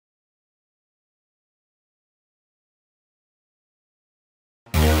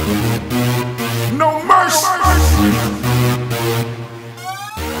No mercy.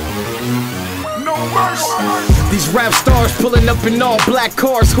 No mercy. These rap stars pulling up in all black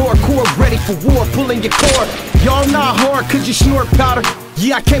cars, hardcore, ready for war, pulling your cord. Y'all not hard cause you snort powder.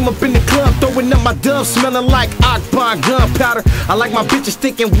 Yeah, I came up in the club throwing up my dubs, smelling like Akbar gunpowder. I like my bitches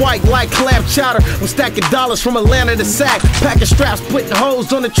thinking white like clam chowder. I'm stacking dollars from Atlanta to Sac, packing straps, putting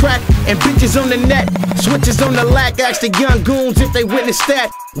hoes on the track and bitches on the net. Switches on the lack, ask the young goons if they witness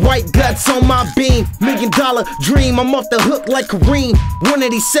that. White guts on my beam, $1 million dream. I'm off the hook like Kareem.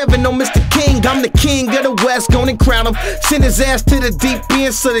 187 on Mr. King, I'm the king of the West, gonna crown him. Send his ass to the deep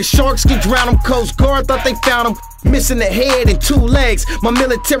end so the sharks can drown him. Coast Guard thought they found him, missing a head and 2 legs. My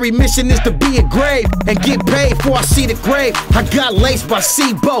military mission is to be a grave and get paid before I see the grave. I got laced by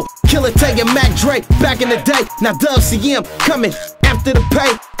Sebo, Killer Tay and Mac Dre back in the day. Now DUBS CM coming after the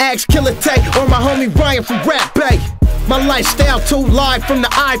pay. Ask Killer Tay or my homie Ryan from Rap Bay. My lifestyle too live from the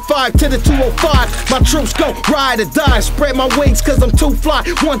I-5 to the 205. My troops gon' ride or die. Spread my wings cause I'm too fly.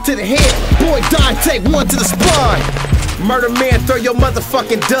 1 to the head, boy die, take 1 to the spine. Murder man, throw your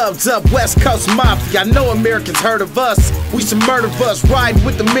motherfucking dubs up. West Coast Mafia, I know Americans heard of us. We some murder bus, riding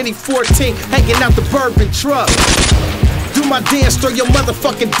with the Mini 14, hanging out the bourbon truck. Do my dance, throw your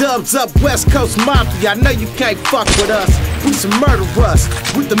motherfucking dubs up. West Coast Mafia, I know you can't fuck with us. We some murder us,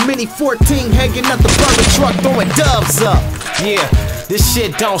 with the Mini 14, hanging out the bourbon truck, throwing dubs up. Yeah, this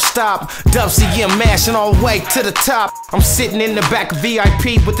shit don't stop. DUBS CM mashing all the way to the top. I'm sitting in the back of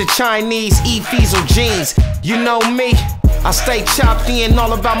VIP with the Chinese E-Fiesel jeans. You know me, I stay chopped in,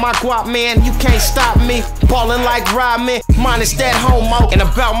 all about my guap, man. You can't stop me, ballin' like Rodman, minus that homo. And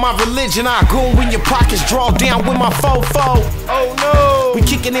about my religion, I goon when your pockets draw down with my fofo. Oh no, we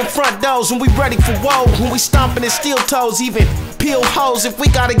kicking in front doors when we ready for woe. When we stomping in steel toes, even peel hoes if we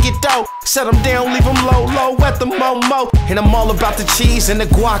gotta get dough. Set them down, leave them low, low at the Momo. And I'm all about the cheese and the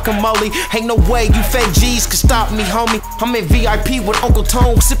guacamole. Ain't no way you fake G's can stop me, homie. I'm in VIP with Uncle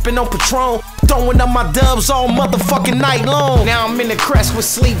Tone, sipping on Patron, throwing up my dubs all motherfucking night long. Now I'm in the crest with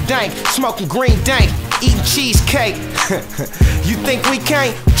Sleep Dank, smoking green dank, eating cheesecake. You think we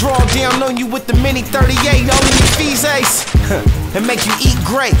can't draw down on you with the Mini 38 on your fees ace and make you eat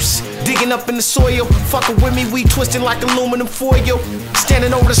grapes? Digging up in the soil, fucking with me, we twisting like aluminum foil.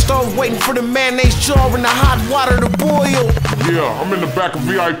 Standing over the stove waiting for the mayonnaise jar and the hot water to boil. Yeah, I'm in the back of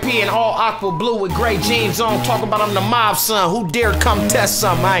VIP. In all aqua blue with gray jeans on, talking about I'm the mob son. Who dare come test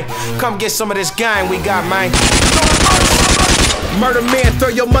some, man? Come get some of this gang we got, man. Murder man, throw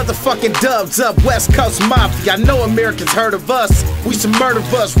your motherfucking dubs up. West Coast Mafia, I know Americans heard of us. We some murder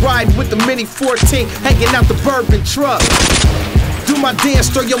bus, riding with the Mini 14, hanging out the bourbon truck. Do my dance,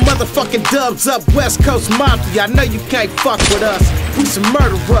 throw your motherfucking dubs up. West Coast Mafia, I know you can't fuck with us. We some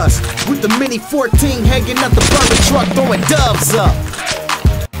murder us, with the Mini 14, hanging out the bourbon truck, throwing dubs up.